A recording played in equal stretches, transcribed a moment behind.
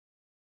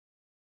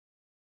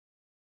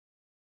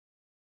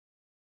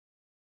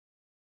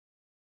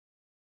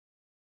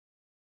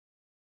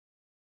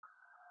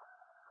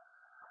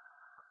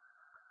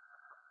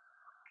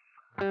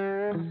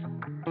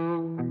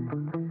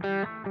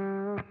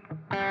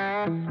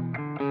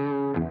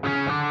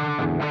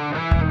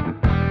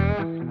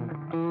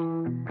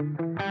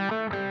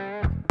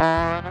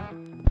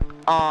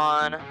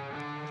On.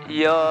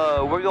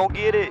 Yo, we're gonna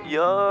get it.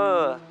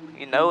 Yo.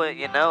 You know it.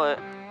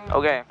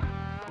 Okay.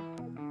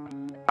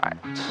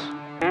 Alright.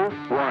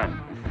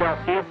 2-1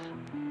 Celsius.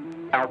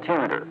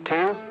 Altimeter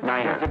 2,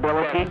 9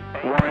 visibility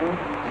 1,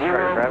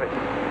 0. Traffic.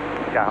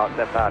 Skyhawk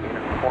 75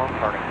 uniform,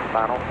 turning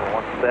final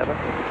for 17,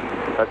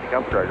 touching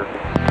up Traeger.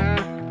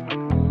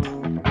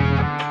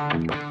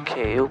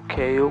 Okay.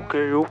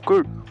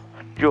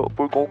 Yo,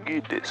 we're gonna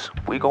get this.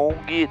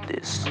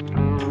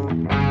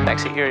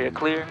 Exit area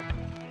clear.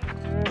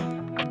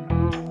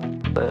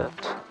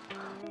 Left,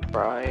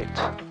 right,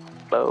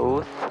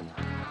 both.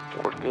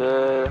 We're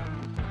good.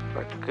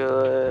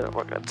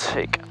 We're gonna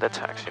take the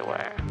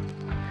taxiway.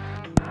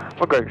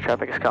 McGregor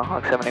traffic,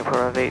 Skyhawk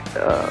 7458,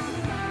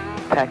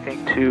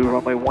 taxiing to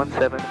runway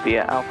 17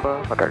 via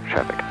Alpha, McGregor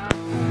traffic.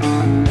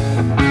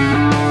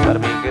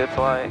 That'll be a good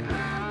flight.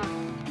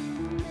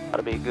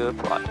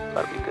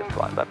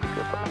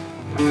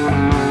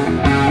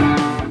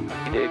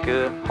 You did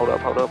good. Hold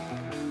up.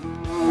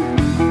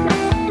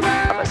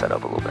 I messed that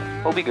up a little bit.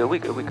 Oh, we good. We're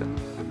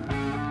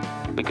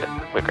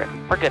great.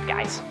 We're good,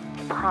 guys.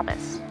 I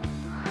promise.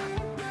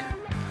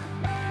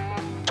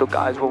 So,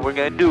 guys, what we're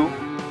gonna do,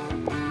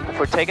 if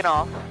we're taking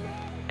off,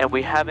 and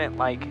we haven't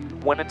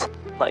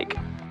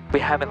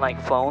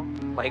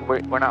flown, like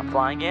we're not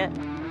flying yet,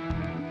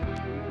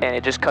 and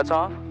it just cuts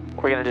off,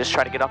 we're gonna just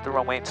try to get off the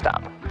runway and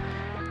stop.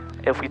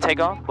 If we take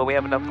off, but we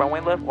have enough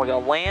runway left, we're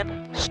gonna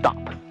land, stop,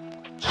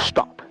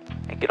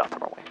 and get off the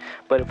runway.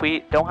 But if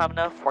we don't have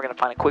enough, we're gonna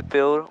find a quick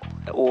field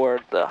or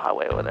the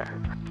highway over there.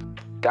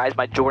 Guys,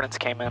 my Jordans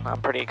came in.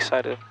 I'm pretty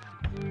excited.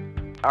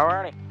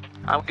 Alrighty,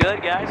 I'm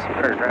good, guys.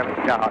 Traeger traffic,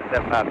 Skyhawk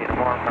 75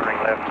 uniform, turning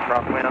left,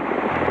 crosswind,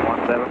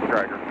 17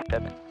 Traeger.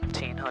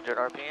 1700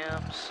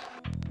 RPMs.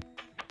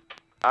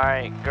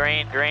 Alright,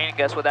 green.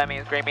 Guess what that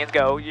means? Green means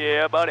go.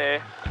 Yeah, buddy.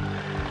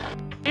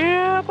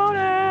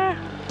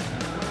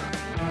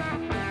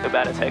 We're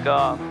about to take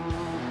off.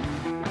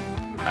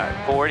 Alright,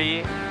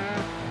 40,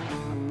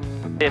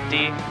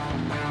 50,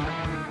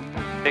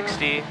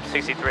 60,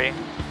 63.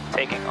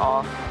 Taking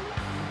off.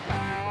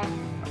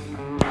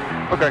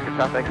 McGregor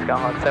traffic,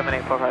 Skyhawk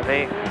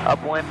 78458.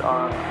 Upwind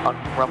on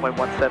runway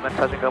 17,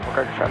 touching up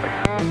McGregor traffic.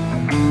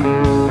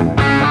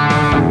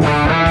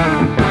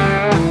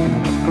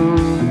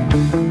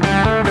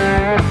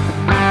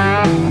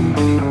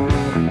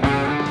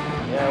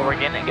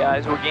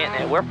 Guys, we're getting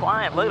it. We're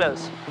flying. Look at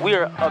us. We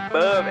are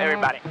above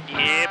everybody.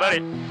 Yeah,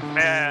 buddy.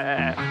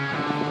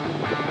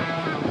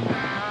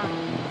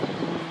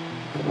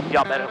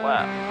 Y'all better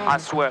laugh. I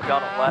swear, if y'all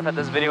don't laugh at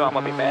this video, I'm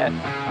gonna be mad.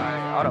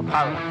 Alright,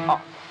 autopilot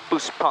off.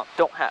 Boost pump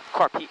don't have.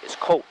 Carb heat is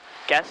cold.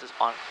 Gas is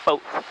on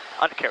both.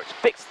 Undercarriage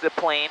fix the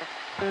plane.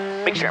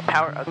 Make sure your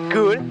power are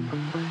good.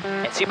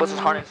 And seatbelts is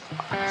harnessed.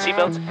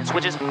 Seatbelts and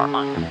switches are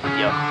on.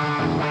 Yo.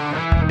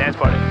 Dance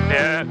party.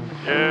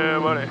 Yeah,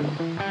 buddy.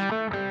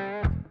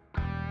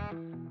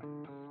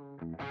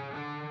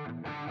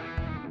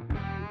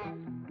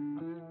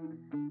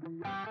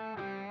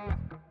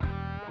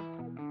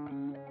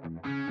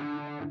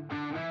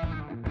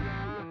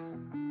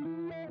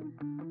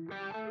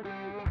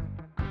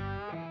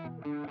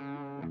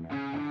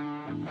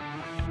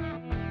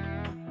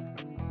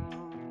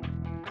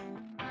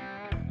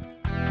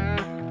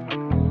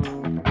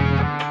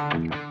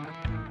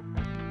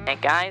 And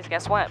guys,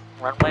 guess what?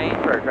 Runway is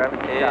made.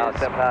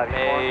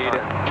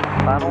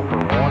 Final for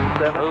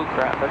 17. Oh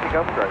crap. Touching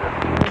up Traeger.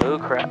 Oh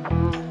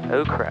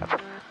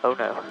crap. Oh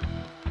no.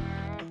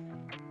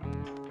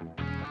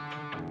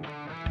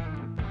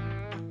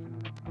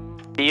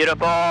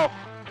 Beautiful.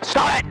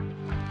 Stop it!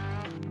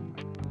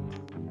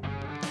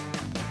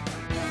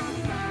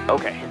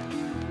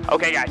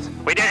 Okay guys,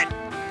 we did it!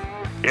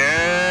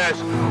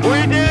 Yes!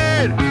 We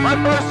did! My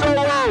first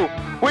solo!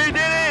 We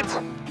did it!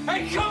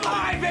 Hey, come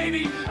on,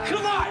 baby!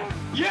 Come on!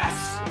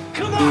 Yes!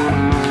 Come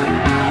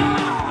on!